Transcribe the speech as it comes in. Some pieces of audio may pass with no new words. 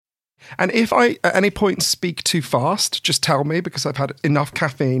And if I at any point speak too fast, just tell me, because I've had enough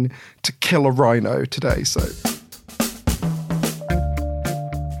caffeine to kill a rhino today. So,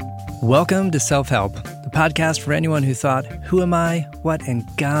 welcome to Self-Help, the podcast for anyone who thought, who am I? What in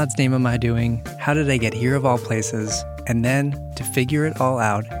God's name am I doing? How did I get here of all places? And then, to figure it all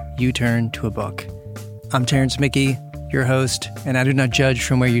out, you turn to a book. I'm Terrence Mickey, your host, and I do not judge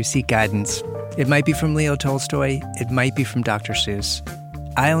from where you seek guidance. It might be from Leo Tolstoy, it might be from Dr. Seuss.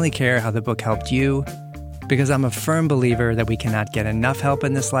 I only care how the book helped you, because I'm a firm believer that we cannot get enough help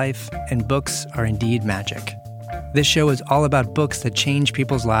in this life, and books are indeed magic. This show is all about books that change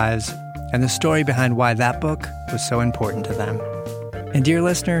people's lives, and the story behind why that book was so important to them. And dear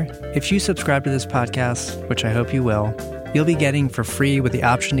listener, if you subscribe to this podcast, which I hope you will, you'll be getting for free, with the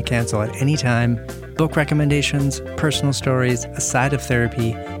option to cancel at any time, book recommendations, personal stories, a side of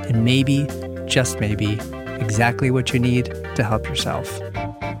therapy, and maybe, just maybe, exactly what you need to help yourself.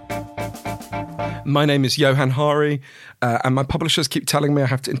 my name is Johann Hari, and my publishers keep telling me I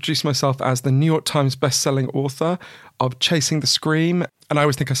have to introduce myself as the New York Times best-selling author of Chasing the Scream. And I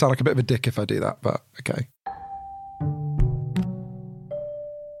always think I sound like a bit of a dick if I do that, but okay.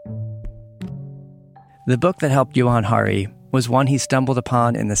 The book that helped Johann Hari was one he stumbled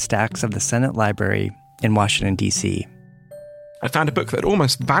upon in the stacks of the Senate Library in Washington, D.C. I found a book that had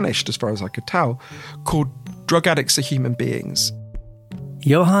almost vanished as far as I could tell, called Drug Addicts Are Human Beings.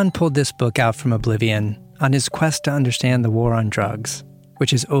 Johann pulled this book out from oblivion on his quest to understand the war on drugs,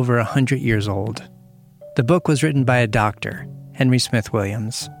 which is over 100 years old. The book was written by a doctor, Henry Smith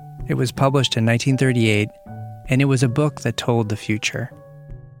Williams. It was published in 1938, and it was a book that told the future.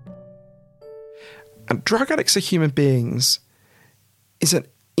 And Drug Addicts Are Human Beings is an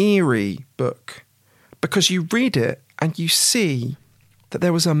eerie book, because you read it and you see that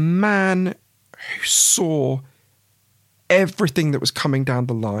there was a man who saw everything that was coming down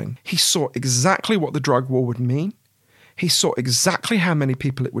the line. He saw exactly what the drug war would mean. He saw exactly how many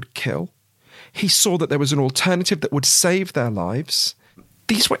people it would kill. He saw that there was an alternative that would save their lives.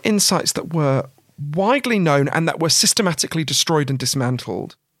 These were insights that were widely known and that were systematically destroyed and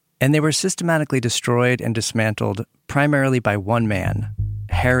dismantled. And they were systematically destroyed and dismantled primarily by one man,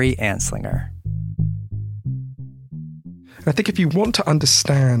 Harry Anslinger. I think if you want to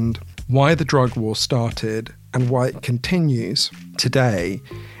understand why the drug war started and why it continues today,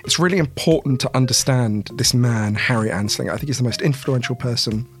 it's really important to understand this man, Harry Anslinger. I think he's the most influential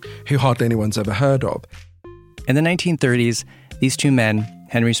person who hardly anyone's ever heard of. In the 1930s, these two men,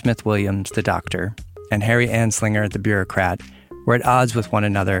 Henry Smith Williams, the doctor, and Harry Anslinger, the bureaucrat, were at odds with one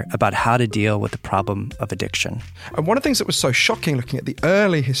another about how to deal with the problem of addiction. And one of the things that was so shocking looking at the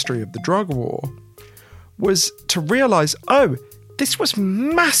early history of the drug war was to realize, this was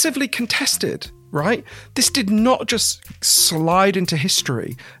massively contested, right? This did not just slide into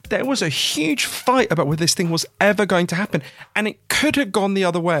history. There was a huge fight about whether this thing was ever going to happen, and it could have gone the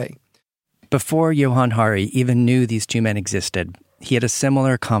other way. Before Johann Hari even knew these two men existed, he had a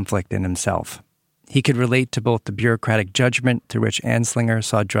similar conflict in himself. He could relate to both the bureaucratic judgment through which Anslinger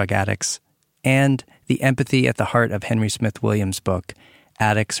saw drug addicts and the empathy at the heart of Henry Smith Williams' book,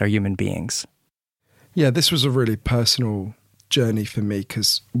 Addicts Are Human Beings. Yeah, this was a really personal journey for me,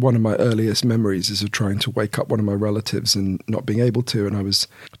 because one of my earliest memories is of trying to wake up one of my relatives and not being able to, and I was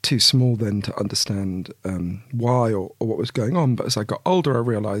too small then to understand why or what was going on. But as I got older, I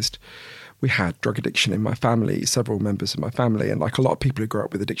realised we had drug addiction in my family, several members of my family, and like a lot of people who grew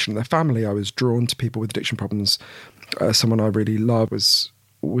up with addiction in their family, I was drawn to people with addiction problems. Someone I really loved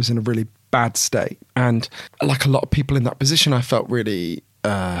was in a really bad state, and like a lot of people in that position, I felt really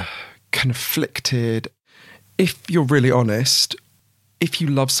conflicted. If you're really honest, if you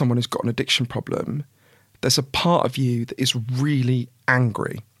love someone who's got an addiction problem, there's a part of you that is really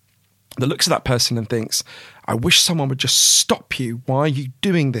angry, that looks at that person and thinks, I wish someone would just stop you. Why are you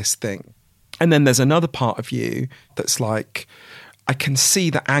doing this thing? And then there's another part of you that's like, I can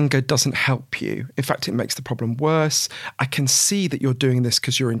see that anger doesn't help you. In fact, it makes the problem worse. I can see that you're doing this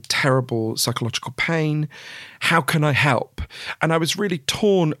because you're in terrible psychological pain. How can I help? And I was really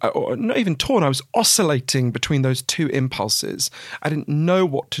torn, or not even torn, I was oscillating between those two impulses. I didn't know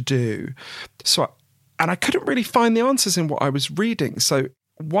what to do. And I couldn't really find the answers in what I was reading. So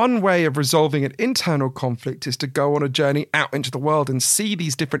one way of resolving an internal conflict is to go on a journey out into the world and see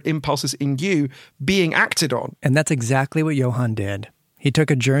these different impulses in you being acted on. And that's exactly what Johann did. He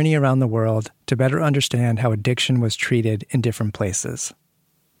took a journey around the world to better understand how addiction was treated in different places.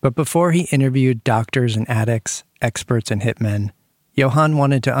 But before he interviewed doctors and addicts, experts and hitmen, Johann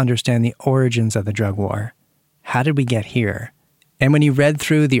wanted to understand the origins of the drug war. How did we get here? And when he read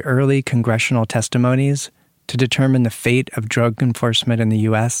through the early congressional testimonies to determine the fate of drug enforcement in the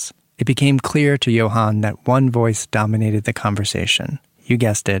U.S., It became clear to Johann that one voice dominated the conversation. You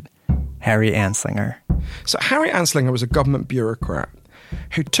guessed it, Harry Anslinger. So Harry Anslinger was a government bureaucrat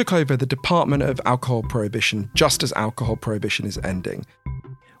who took over the Department of Alcohol Prohibition just as alcohol prohibition is ending.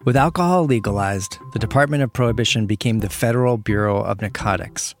 With alcohol legalized, the Department of Prohibition became the Federal Bureau of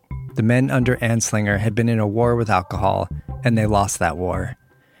Narcotics. The men under Anslinger had been in a war with alcohol, and they lost that war.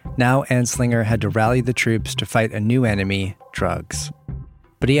 Now Anslinger had to rally the troops to fight a new enemy, drugs.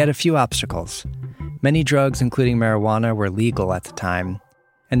 But he had a few obstacles. Many drugs, including marijuana, were legal at the time,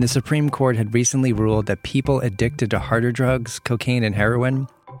 and the Supreme Court had recently ruled that people addicted to harder drugs, cocaine and heroin,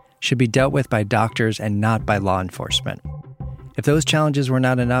 should be dealt with by doctors and not by law enforcement. If those challenges were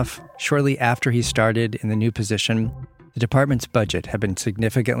not enough, shortly after he started in the new position, the department's budget had been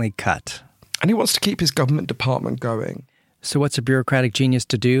significantly cut. And he wants to keep his government department going. So what's a bureaucratic genius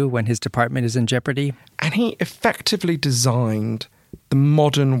to do when his department is in jeopardy? And he effectively designed the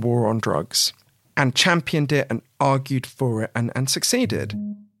modern war on drugs and championed it and argued for it and succeeded.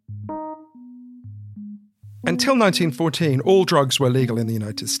 Until 1914, all drugs were legal in the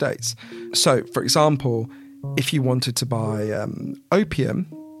United States. So, for example, if you wanted to buy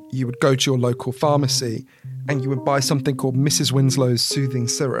opium, you would go to your local pharmacy and you would buy something called Mrs. Winslow's Soothing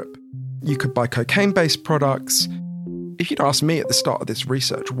Syrup. You could buy cocaine-based products. If you'd asked me at the start of this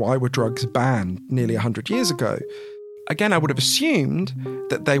research, why were drugs banned nearly 100 years ago? Again, I would have assumed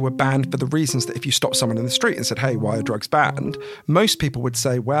that they were banned for the reasons that if you stopped someone in the street and said, hey, why are drugs banned? Most people would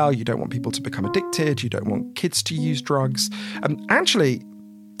say, well, you don't want people to become addicted, you don't want kids to use drugs. Actually,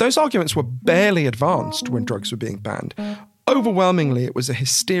 those arguments were barely advanced when drugs were being banned. Overwhelmingly, it was a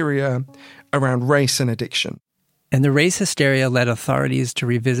hysteria around race and addiction. And the race hysteria led authorities to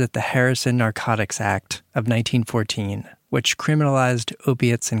revisit the Harrison Narcotics Act of 1914, which criminalized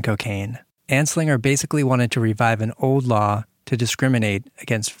opiates and cocaine. Anslinger basically wanted to revive an old law to discriminate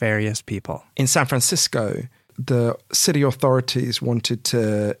against various people. In San Francisco, the city authorities wanted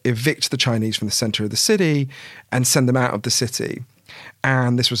to evict the Chinese from the center of the city and send them out of the city.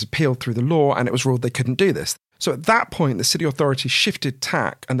 And this was appealed through the law, and it was ruled they couldn't do this. So at that point, the city authorities shifted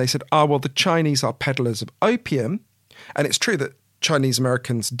tack, and they said, well, the Chinese are peddlers of opium. And it's true that Chinese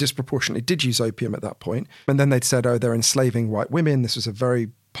Americans disproportionately did use opium at that point. And then they'd said, they're enslaving white women. This was a very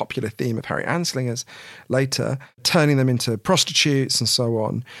popular theme of Harry Anslinger's later, turning them into prostitutes and so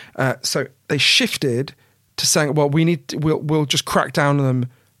on. So they shifted to saying, well, we'll just crack down on them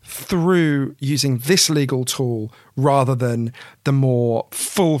through using this legal tool rather than the more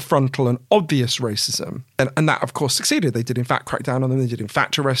full frontal and obvious racism. And that, of course, succeeded. They did, in fact, crack down on them. They did, in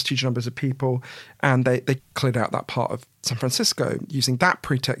fact, arrest huge numbers of people. And they cleared out that part of San Francisco using that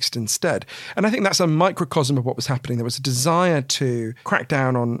pretext instead. And I think that's a microcosm of what was happening. There was a desire to crack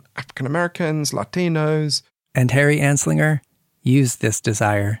down on African Americans, Latinos. And Harry Anslinger used this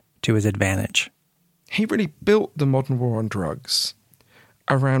desire to his advantage. He really built the modern war on drugs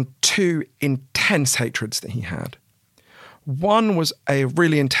around two intense hatreds that he had. One was a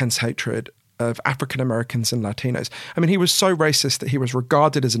really intense hatred of African Americans and Latinos. I mean, he was so racist that he was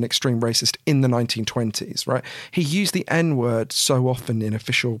regarded as an extreme racist in the 1920s, right? He used the N-word so often in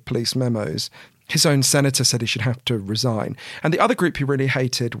official police memos. His own senator said he should have to resign. And the other group he really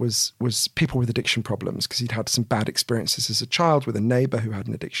hated was people with addiction problems, because he'd had some bad experiences as a child with a neighbor who had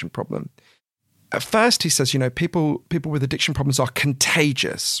an addiction problem. At first, he says, people with addiction problems are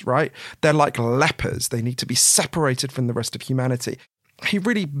contagious, right? They're like lepers. They need to be separated from the rest of humanity. He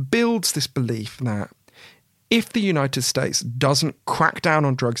really builds this belief that if the United States doesn't crack down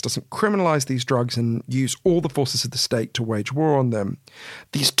on drugs, doesn't criminalize these drugs and use all the forces of the state to wage war on them,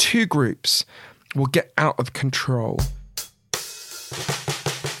 these two groups will get out of control.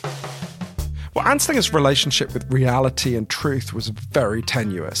 Well, Anslinger's relationship with reality and truth was very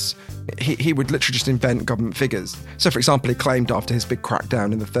tenuous. He would literally just invent government figures. So, for example, he claimed after his big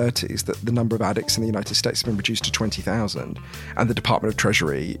crackdown in the 30s that the number of addicts in the United States had been reduced to 20,000. And the Department of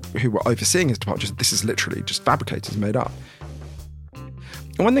Treasury, who were overseeing his department, this is literally just fabricated, made up.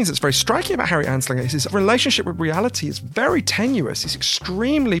 And one of the things that's very striking about Harry Anslinger is his relationship with reality is very tenuous. He's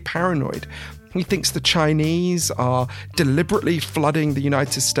extremely paranoid. He thinks the Chinese are deliberately flooding the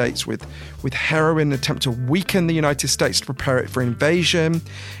United States with heroin in an attempt to weaken the United States to prepare it for invasion.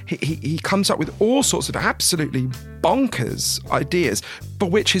 He comes up with all sorts of absolutely bonkers ideas for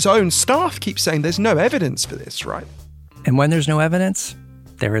which his own staff keep saying there's no evidence for this, right? And when there's no evidence,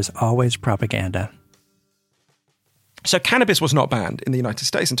 there is always propaganda. So cannabis was not banned in the United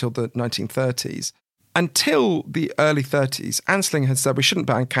States until the 1930s. Until the early 30s, Anslinger had said we shouldn't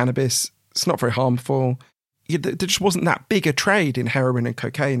ban cannabis. It's not very harmful. There just wasn't that big a trade in heroin and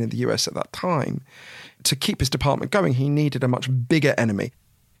cocaine in the US at that time. To keep his department going, he needed a much bigger enemy.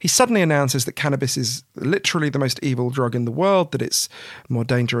 He suddenly announces that cannabis is literally the most evil drug in the world, that it's more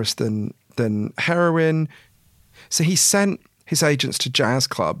dangerous than heroin. So he sent his agents to jazz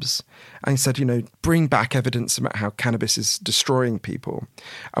clubs and said, bring back evidence about how cannabis is destroying people.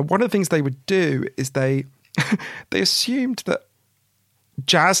 And one of the things they would do is they assumed that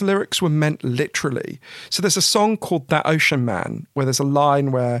jazz lyrics were meant literally. So there's a song called That Ocean Man, where there's a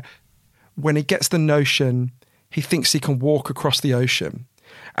line where when he gets the notion, he thinks he can walk across the ocean.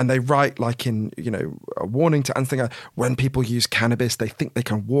 And they write like in, a warning to Anslinger, when people use cannabis, they think they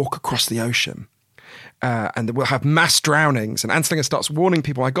can walk across the ocean. And we'll have mass drownings. And Anslinger starts warning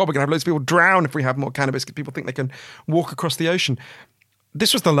people, my God, we're going to have loads of people drown if we have more cannabis because people think they can walk across the ocean.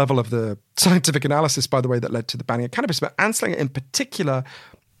 This was the level of the scientific analysis, by the way, that led to the banning of cannabis. But Anslinger in particular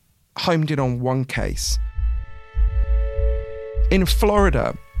homed in on one case. In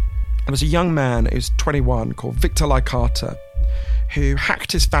Florida, there was a young man who was 21 called Victor Licata who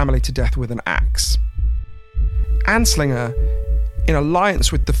hacked his family to death with an axe. Anslinger, in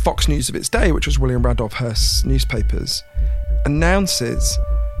alliance with the Fox News of its day, which was William Randolph Hearst's newspapers, announces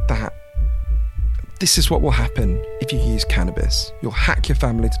that this is what will happen if you use cannabis. You'll hack your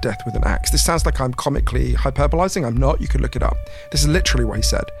family to death with an axe. This sounds like I'm comically hyperbolizing. I'm not. You can look it up. This is literally what he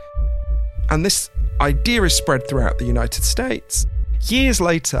said. And this idea is spread throughout the United States. Years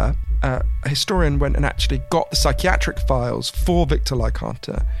later, a historian went and actually got the psychiatric files for Victor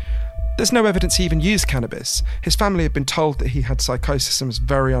Licata. There's no evidence he even used cannabis. His family had been told that he had psychosis and was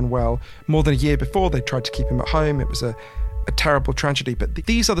very unwell. More than a year before, they tried to keep him at home. It was a terrible tragedy. But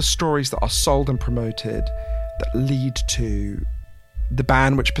these are the stories that are sold and promoted that lead to the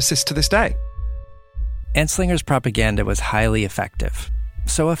ban, which persists to this day. Anslinger's propaganda was highly effective.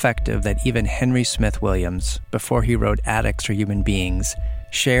 So effective that even Henry Smith Williams, before he wrote Addicts Are Human Beings,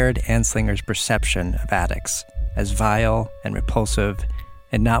 shared Anslinger's perception of addicts as vile and repulsive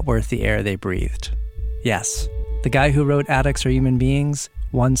and not worth the air they breathed. Yes, the guy who wrote Addicts Are Human Beings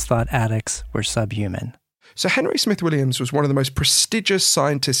once thought addicts were subhuman. So Henry Smith Williams was one of the most prestigious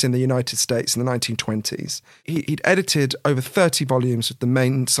scientists in the United States in the 1920s. He'd edited over 30 volumes of the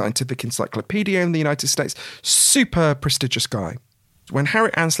main scientific encyclopedia in the United States. Super prestigious guy. When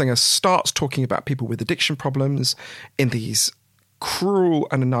Harry Anslinger starts talking about people with addiction problems in these cruel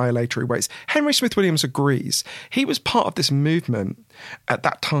and annihilatory ways, Henry Smith Williams agrees. He was part of this movement at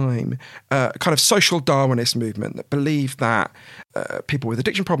that time, kind of social Darwinist movement that believed that people with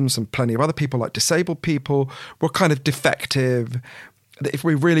addiction problems and plenty of other people like disabled people were kind of defective, that if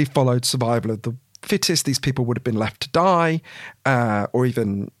we really followed survival of the fittest, these people would have been left to die or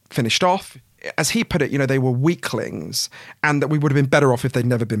even finished off. As he put it, they were weaklings and that we would have been better off if they'd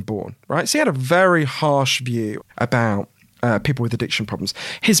never been born, right? So he had a very harsh view about people with addiction problems.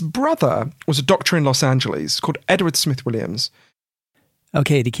 His brother was a doctor in Los Angeles called Edward Smith Williams.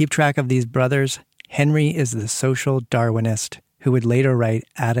 Okay, to keep track of these brothers, Henry is the social Darwinist who would later write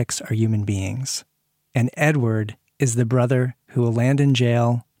Addicts Are Human Beings. And Edward is the brother who will land in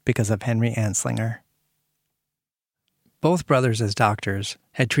jail because of Henry Anslinger. Both brothers as doctors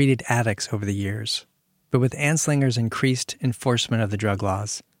had treated addicts over the years, but with Anslinger's increased enforcement of the drug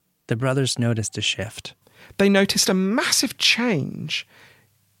laws, the brothers noticed a shift. They noticed a massive change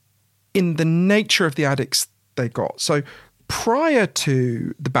in the nature of the addicts they got. So prior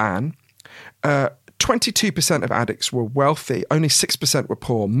to the ban, 22% of addicts were wealthy, only 6% were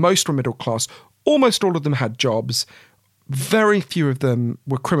poor, most were middle class, almost all of them had jobs, very few of them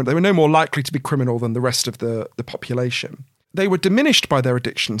were criminal. They were no more likely to be criminal than the rest of the population. They were diminished by their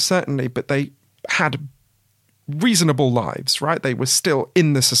addiction, certainly, but they had reasonable lives, right? They were still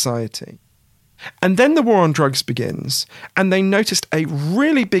in the society. And then the war on drugs begins, and they noticed a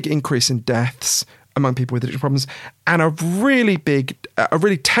really big increase in deaths among people with addiction problems and a really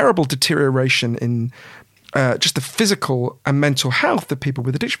terrible deterioration in just the physical and mental health of people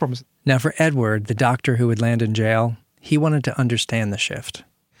with addiction problems. Now for Edward, the doctor who would land in jail, he wanted to understand the shift.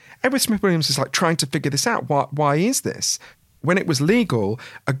 Edward Smith Williams is like trying to figure this out. Why is this? When it was legal,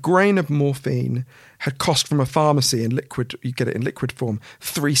 a grain of morphine had cost from a pharmacy in liquid, you get it in liquid form,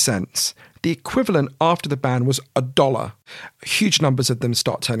 3 cents. The equivalent after the ban was $1. Huge numbers of them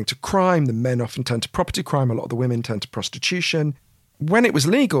start turning to crime. The men often turn to property crime. A lot of the women turn to prostitution. When it was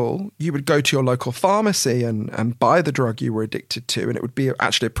legal, you would go to your local pharmacy and buy the drug you were addicted to, and it would be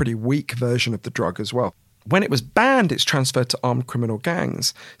actually a pretty weak version of the drug as well. When it was banned, it's transferred to armed criminal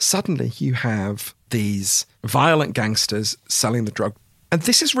gangs. Suddenly you have these violent gangsters selling the drug. And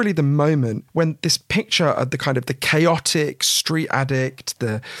this is really the moment when this picture of the kind of the chaotic street addict,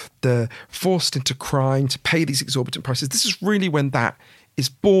 the forced into crime to pay these exorbitant prices, this is really when that is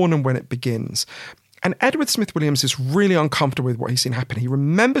born and when it begins. And Edward Smith Williams is really uncomfortable with what he's seen happen. He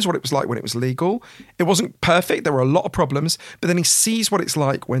remembers what it was like when it was legal. It wasn't perfect. There were a lot of problems. But then he sees what it's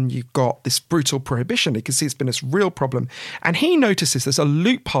like when you've got this brutal prohibition. He can see it's been this real problem. And he notices there's a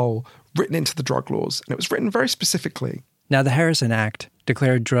loophole written into the drug laws. And it was written very specifically. Now, the Harrison Act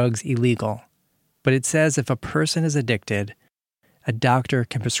declared drugs illegal. But it says if a person is addicted, a doctor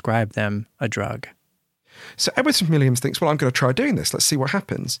can prescribe them a drug. So Edward Smith Williams thinks, well, I'm going to try doing this. Let's see what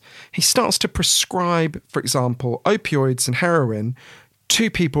happens. He starts to prescribe, for example, opioids and heroin to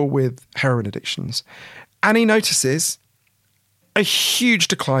people with heroin addictions. And he notices a huge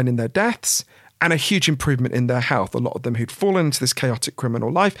decline in their deaths and a huge improvement in their health. A lot of them who'd fallen into this chaotic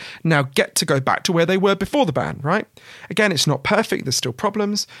criminal life now get to go back to where they were before the ban, right? Again, it's not perfect. There's still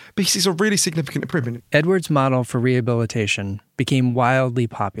problems, but he sees a really significant improvement. Edward's model for rehabilitation became wildly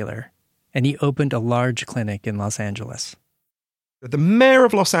popular, and he opened a large clinic in Los Angeles. The mayor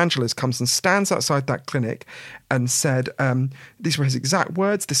of Los Angeles comes and stands outside that clinic and said, these were his exact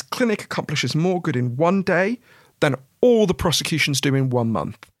words, "This clinic accomplishes more good in one day than all the prosecutions do in 1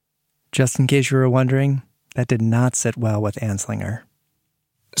 month." Just in case you were wondering, that did not sit well with Anslinger.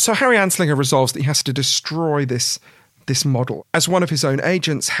 So Harry Anslinger resolves that he has to destroy this model. As one of his own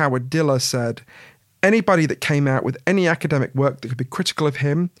agents, Howard Diller, said, anybody that came out with any academic work that could be critical of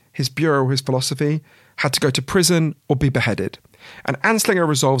him, his bureau or his philosophy, had to go to prison or be beheaded. And Anslinger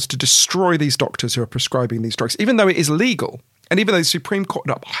resolves to destroy these doctors who are prescribing these drugs, even though it is legal. And even though the Supreme Court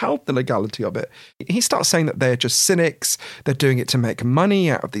upheld the legality of it, he starts saying that they're just cynics, they're doing it to make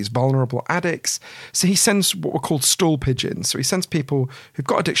money out of these vulnerable addicts. So he sends what were called stool pigeons. So he sends people who've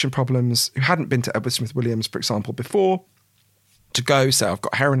got addiction problems, who hadn't been to Edward Smith Williams, for example, before, to go say, I've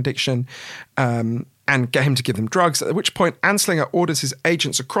got heroin addiction, and get him to give them drugs, at which point Anslinger orders his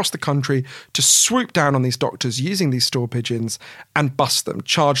agents across the country to swoop down on these doctors using these stool pigeons and bust them,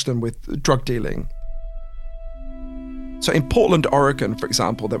 charge them with drug dealing. So in Portland, Oregon, for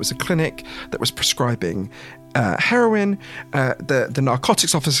example, there was a clinic that was prescribing heroin. The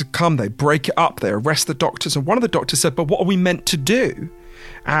narcotics officers come, they break it up, they arrest the doctors, and one of the doctors said, but what are we meant to do?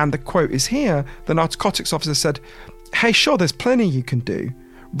 And the quote is here, the narcotics officer said, hey, sure, there's plenty you can do.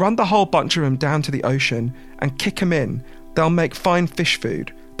 Run the whole bunch of them down to the ocean and kick them in. They'll make fine fish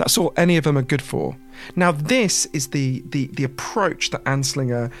food. That's all any of them are good for. Now, this is the approach that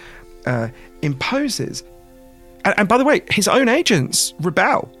Anslinger imposes. And by the way, his own agents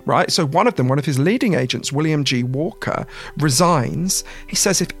rebel, right? So one of his leading agents, William G. Walker, resigns. He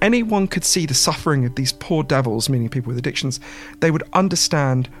says if anyone could see the suffering of these poor devils, meaning people with addictions, they would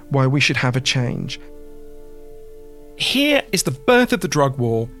understand why we should have a change. Here is the birth of the drug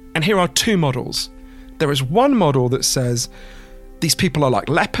war, and here are two models. There is one model that says these people are like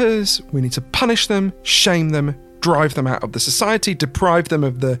lepers, we need to punish them, shame them, drive them out of the society, deprive them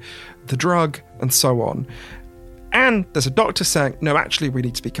of the drug, and so on. And there's a doctor saying, no, actually, we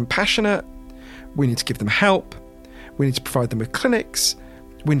need to be compassionate. We need to give them help. We need to provide them with clinics.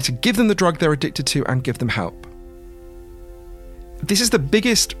 We need to give them the drug they're addicted to and give them help. This is the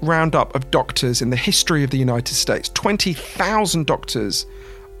biggest roundup of doctors in the history of the United States. 20,000 doctors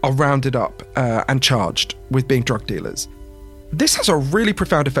are rounded up and charged with being drug dealers. This has a really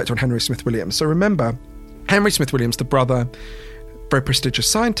profound effect on Henry Smith Williams. So remember, Henry Smith Williams, the brother, very prestigious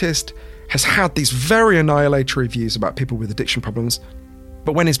scientist, has had these very annihilatory views about people with addiction problems.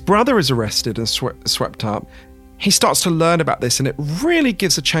 But when his brother is arrested and swept up, he starts to learn about this, and it really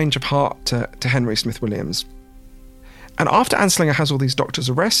gives a change of heart to Henry Smith Williams. And after Anslinger has all these doctors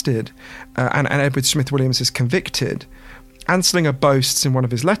arrested and Edward Smith Williams is convicted, Anslinger boasts in one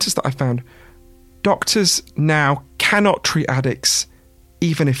of his letters that I found, doctors now cannot treat addicts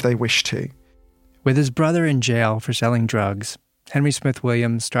even if they wish to. With his brother in jail for selling drugs, Henry Smith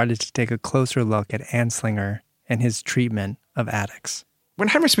Williams started to take a closer look at Anslinger and his treatment of addicts. When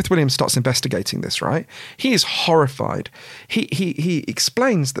Henry Smith Williams starts investigating this, right, he is horrified. He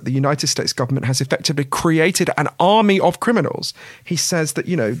explains that the United States government has effectively created an army of criminals. He says that,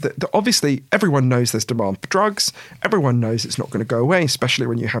 that obviously everyone knows there's demand for drugs. Everyone knows it's not going to go away, especially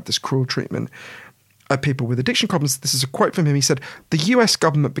when you have this cruel treatment of people with addiction problems. This is a quote from him. He said, the US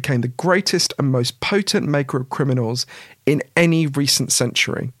government became the greatest and most potent maker of criminals in any recent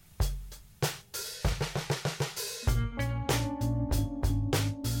century.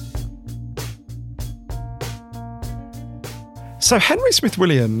 So Henry Smith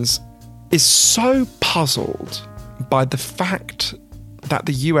Williams is so puzzled by the fact that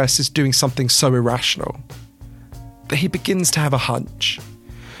the US is doing something so irrational that he begins to have a hunch.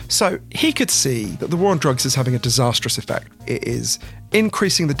 So he could see that the war on drugs is having a disastrous effect. It is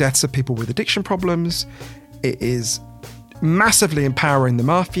increasing the deaths of people with addiction problems. It is massively empowering the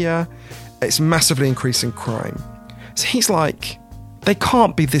mafia. It's massively increasing crime. So he's like, they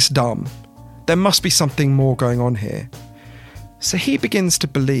can't be this dumb. There must be something more going on here. So he begins to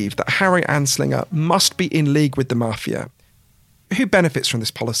believe that Harry Anslinger must be in league with the mafia. Who benefits from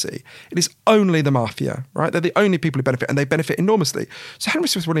this policy? It is only the mafia, right? They're the only people who benefit, and they benefit enormously. So Henry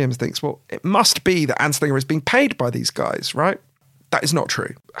Smith Williams thinks, well, it must be that Anslinger is being paid by these guys, right? That is not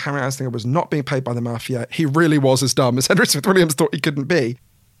true. Harry Anslinger was not being paid by the mafia. He really was as dumb as Henry Smith Williams thought he couldn't be.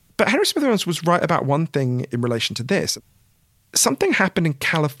 But Henry Smith Williams was right about one thing in relation to this. Something happened in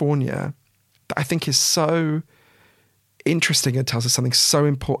California that I think is so interesting and tells us something so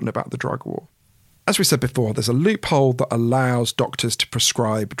important about the drug war. As we said before, there's a loophole that allows doctors to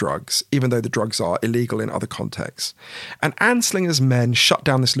prescribe drugs, even though the drugs are illegal in other contexts. And Anslinger's men shut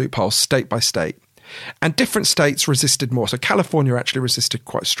down this loophole state by state. And different states resisted more. So California actually resisted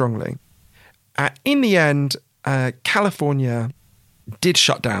quite strongly. In the end, California did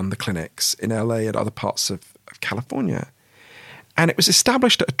shut down the clinics in LA and other parts of California. And it was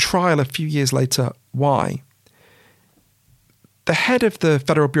established at a trial a few years later why. The head of the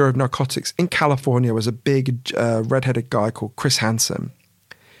Federal Bureau of Narcotics in California was a big red-headed guy called Chris Hansen.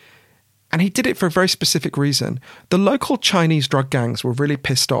 And he did it for a very specific reason. The local Chinese drug gangs were really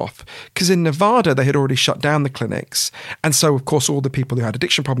pissed off because in Nevada, they had already shut down the clinics. And so, of course, all the people who had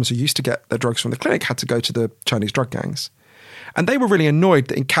addiction problems who used to get their drugs from the clinic had to go to the Chinese drug gangs. And they were really annoyed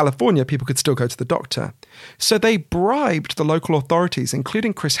that in California, people could still go to the doctor. So they bribed the local authorities,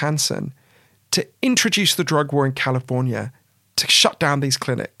 including Chris Hansen, to introduce the drug war in California, to shut down these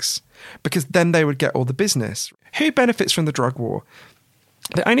clinics, because then they would get all the business. Who benefits from the drug war?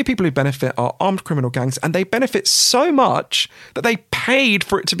 The only people who benefit are armed criminal gangs, and they benefit so much that they paid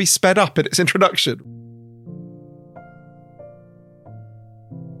for it to be sped up in its introduction.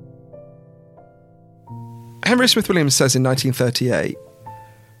 Henry Smith Williams says in 1938,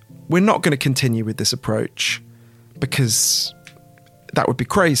 we're not going to continue with this approach because that would be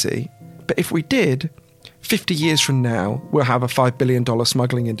crazy. But if we did, 50 years from now, we'll have a $5 billion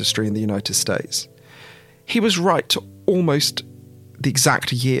smuggling industry in the United States. He was right to almost the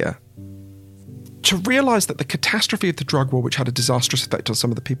exact year. To realise that the catastrophe of the drug war, which had a disastrous effect on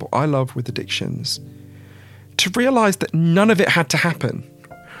some of the people I love with addictions, to realise that none of it had to happen,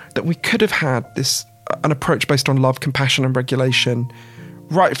 that we could have had an approach based on love, compassion and regulation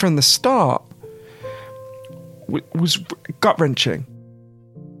right from the start, was gut-wrenching.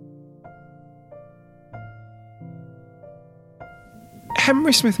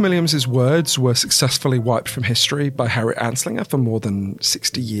 Henry Smith Williams' words were successfully wiped from history by Harry Anslinger for more than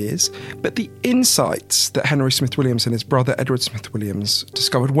 60 years, but the insights that Henry Smith Williams and his brother Edward Smith Williams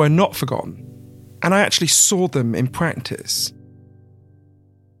discovered were not forgotten, and I actually saw them in practice.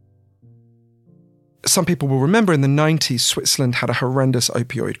 Some people will remember in the 90s, Switzerland had a horrendous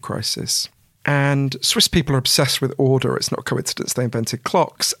opioid crisis. And Swiss people are obsessed with order. It's not a coincidence they invented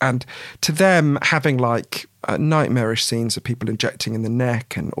clocks. And to them, having nightmarish scenes of people injecting in the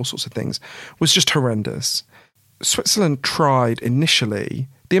neck and all sorts of things was just horrendous. Switzerland tried initially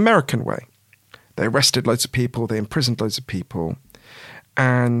the American way. They arrested loads of people, they imprisoned loads of people,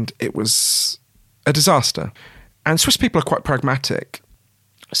 and it was a disaster. And Swiss people are quite pragmatic,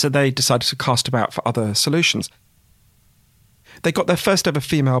 so they decided to cast about for other solutions. They got their first ever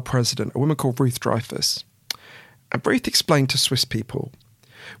female president, a woman called Ruth Dreyfus. And Ruth explained to Swiss people,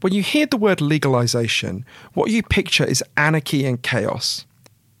 when you hear the word legalization, what you picture is anarchy and chaos.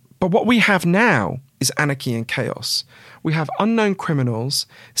 But what we have now is anarchy and chaos. We have unknown criminals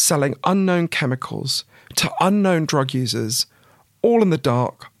selling unknown chemicals to unknown drug users, all in the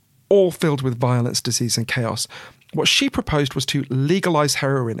dark, all filled with violence, disease and chaos. What she proposed was to legalize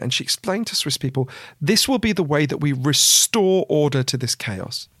heroin, and she explained to Swiss people, this will be the way that we restore order to this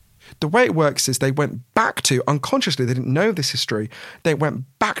chaos. The way it works is they went back to, unconsciously, they didn't know this history, they went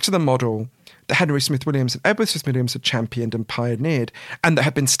back to the model that Henry Smith Williams and Edward Smith Williams had championed and pioneered, and that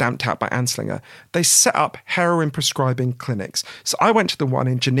had been stamped out by Anslinger. They set up heroin prescribing clinics. So I went to the one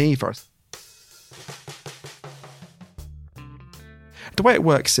in Geneva. The way it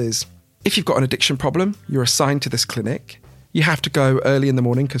works is, if you've got an addiction problem, you're assigned to this clinic. You have to go early in the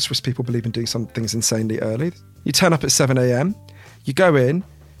morning because Swiss people believe in doing some things insanely early. You turn up at 7 a.m, you go in,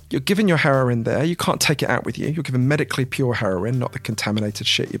 you're given your heroin there, you can't take it out with you. You're given medically pure heroin, not the contaminated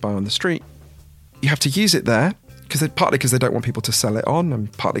shit you buy on the street. You have to use it there, partly because they don't want people to sell it on,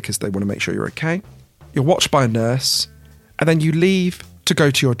 and partly because they want to make sure you're okay. You're watched by a nurse, and then you leave to go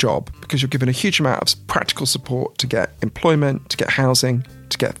to your job because you're given a huge amount of practical support to get employment, to get housing,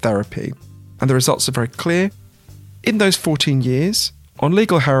 to get therapy. And the results are very clear. In those 14 years, on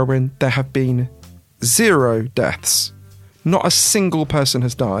legal heroin, there have been 0 deaths. Not a single person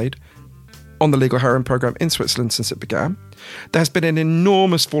has died. on the legal heroin program in Switzerland since it began. There's been an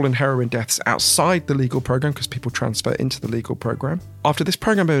enormous fall in heroin deaths outside the legal program because people transfer into the legal program. After this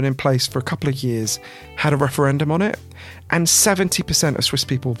program had been in place for a couple of years, had a referendum on it, and 70% of Swiss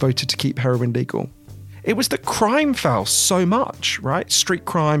people voted to keep heroin legal. It was that crime fell so much, right? Street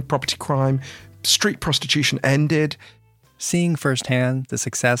crime, property crime, street prostitution ended. Seeing firsthand the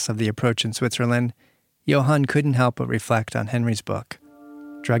success of the approach in Switzerland, Johann couldn't help but reflect on Henry's book,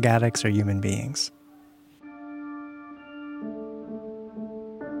 Drug Addicts Are Human Beings.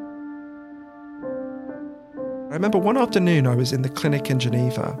 I remember one afternoon I was in the clinic in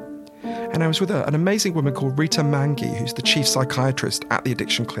Geneva, and I was with an amazing woman called Rita Mangi, who's the chief psychiatrist at the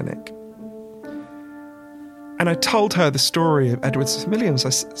addiction clinic. And I told her the story of Edward Smith-Williams. I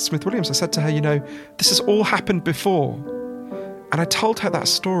said to her, this has all happened before. And I told her that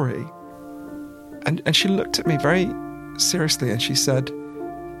story. And she looked at me very seriously and she said,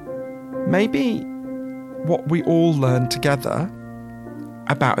 maybe what we all learn together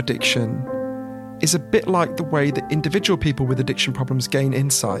about addiction is a bit like the way that individual people with addiction problems gain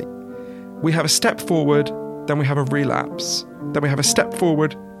insight. We have a step forward, then we have a relapse. Then we have a step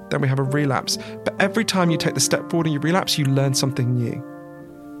forward, then we have a relapse. But every time you take the step forward and you relapse, you learn something new.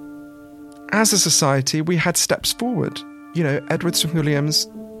 As a society, we had steps forward. Edward Smith-Williams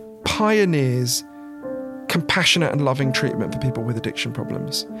pioneers compassionate and loving treatment for people with addiction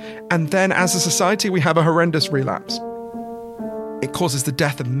problems. And then as a society, we have a horrendous relapse. It causes the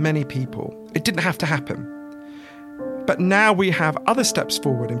death of many people. It didn't have to happen. But now we have other steps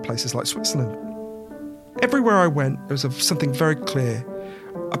forward in places like Switzerland. Everywhere I went, there was something very clear.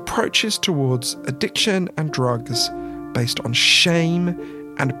 Approaches towards addiction and drugs based on shame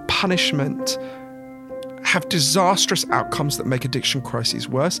and punishment have disastrous outcomes that make addiction crises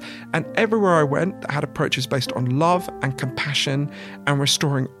worse. And everywhere I went that had approaches based on love and compassion and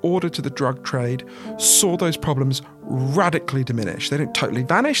restoring order to the drug trade saw those problems radically diminish. They don't totally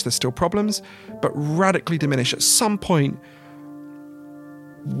vanish, there's still problems, but radically diminish. At some point,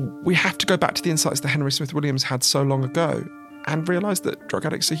 we have to go back to the insights that Henry Smith-Williams had so long ago and realise that drug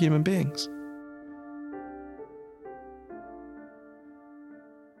addicts are human beings.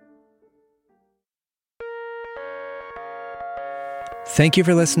 Thank you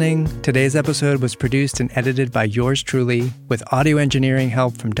for listening. Today's episode was produced and edited by yours truly, with audio engineering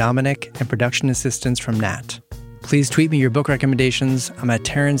help from Dominic and production assistance from Nat. Please tweet me your book recommendations. I'm at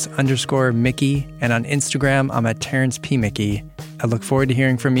Terrence_Mickey, and on Instagram, I'm at Terrence P. Mickey. I look forward to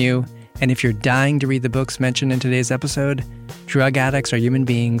hearing from you. And if you're dying to read the books mentioned in today's episode, Drug Addicts Are Human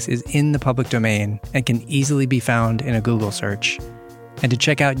Beings is in the public domain and can easily be found in a Google search. And to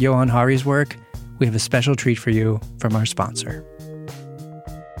check out Johann Hari's work, we have a special treat for you from our sponsor.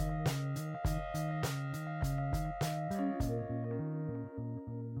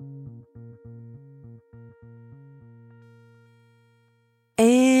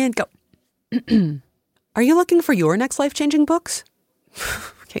 And go. Are you looking for your next life-changing books?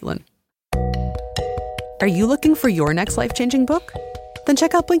 Caitlin. Are you looking for your next life-changing book? Then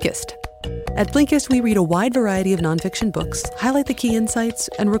check out Blinkist. At Blinkist, we read a wide variety of nonfiction books, highlight the key insights,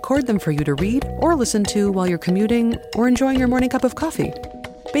 and record them for you to read or listen to while you're commuting or enjoying your morning cup of coffee.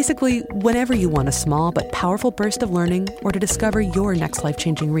 Basically, whenever you want a small but powerful burst of learning or to discover your next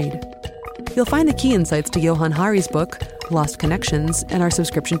life-changing read. You'll find the key insights to Johann Hari's book, Lost Connections, in our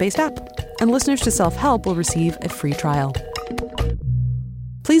subscription-based app, and listeners to Self-Help will receive a free trial.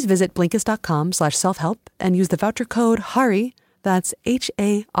 Please visit Blinkist.com/self-help and use the voucher code HARI, that's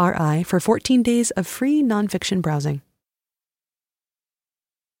HARI, for 14 days of free nonfiction browsing.